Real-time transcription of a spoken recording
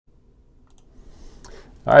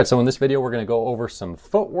All right, so in this video, we're going to go over some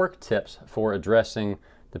footwork tips for addressing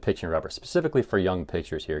the pitching rubber, specifically for young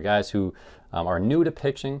pitchers here, guys who are new to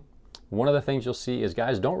pitching. One of the things you'll see is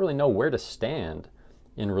guys don't really know where to stand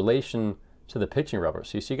in relation to the pitching rubber.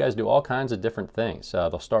 So you see guys do all kinds of different things.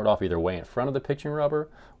 They'll start off either way in front of the pitching rubber,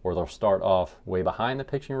 or they'll start off way behind the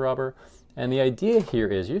pitching rubber. And the idea here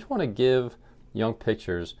is you just want to give young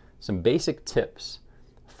pitchers some basic tips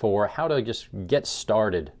for how to just get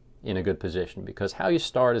started in a good position, because how you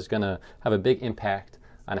start is going to have a big impact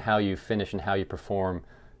on how you finish and how you perform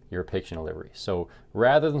your pitching delivery. So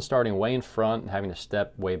rather than starting way in front and having to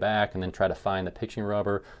step way back and then try to find the pitching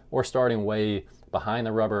rubber, or starting way behind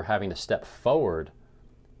the rubber having to step forward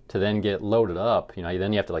to then get loaded up,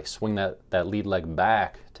 then you have to like swing that lead leg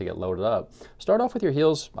back to get loaded up. Start off with your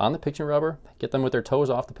heels on the pitching rubber, get them with their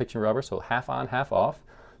toes off the pitching rubber, so half on, half off.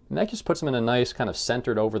 And that just puts them in a nice kind of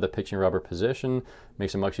centered over the pitching rubber position,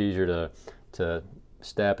 makes it much easier to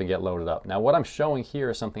step and get loaded up. Now what I'm showing here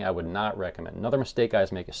is something I would not recommend. Another mistake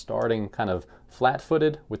guys make is starting kind of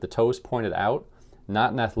flat-footed with the toes pointed out,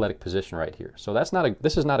 not an athletic position right here. So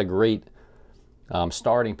this is not a great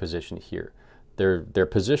starting position here. They're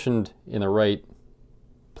positioned in the right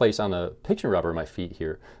place on the pitching rubber, my feet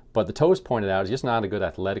here, but the toes pointed out is just not a good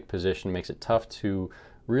athletic position, makes it tough to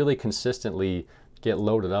really consistently get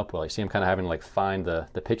loaded up well. You see I'm kind of having to like find the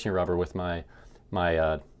pitching rubber with my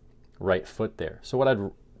right foot there. So what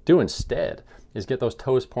I'd do instead is get those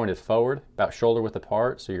toes pointed forward, about shoulder width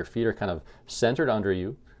apart, so your feet are kind of centered under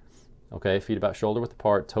you. Okay, feet about shoulder width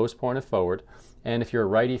apart, toes pointed forward. And if you're a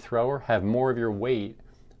righty thrower, have more of your weight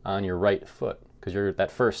on your right foot, because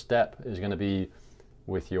that first step is going to be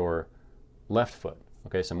with your left foot.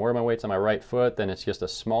 Okay, so more of my weight's on my right foot, then it's just a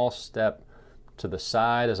small step to the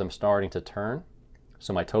side as I'm starting to turn.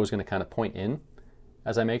 So my toe is going to kind of point in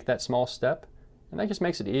as I make that small step. And that just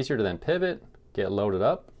makes it easier to then pivot, get loaded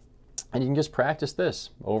up, and you can just practice this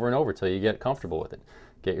over and over till you get comfortable with it.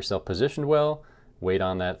 Get yourself positioned well, weight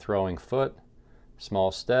on that throwing foot,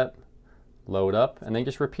 small step, load up, and then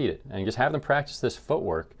just repeat it. And just have them practice this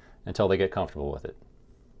footwork until they get comfortable with it.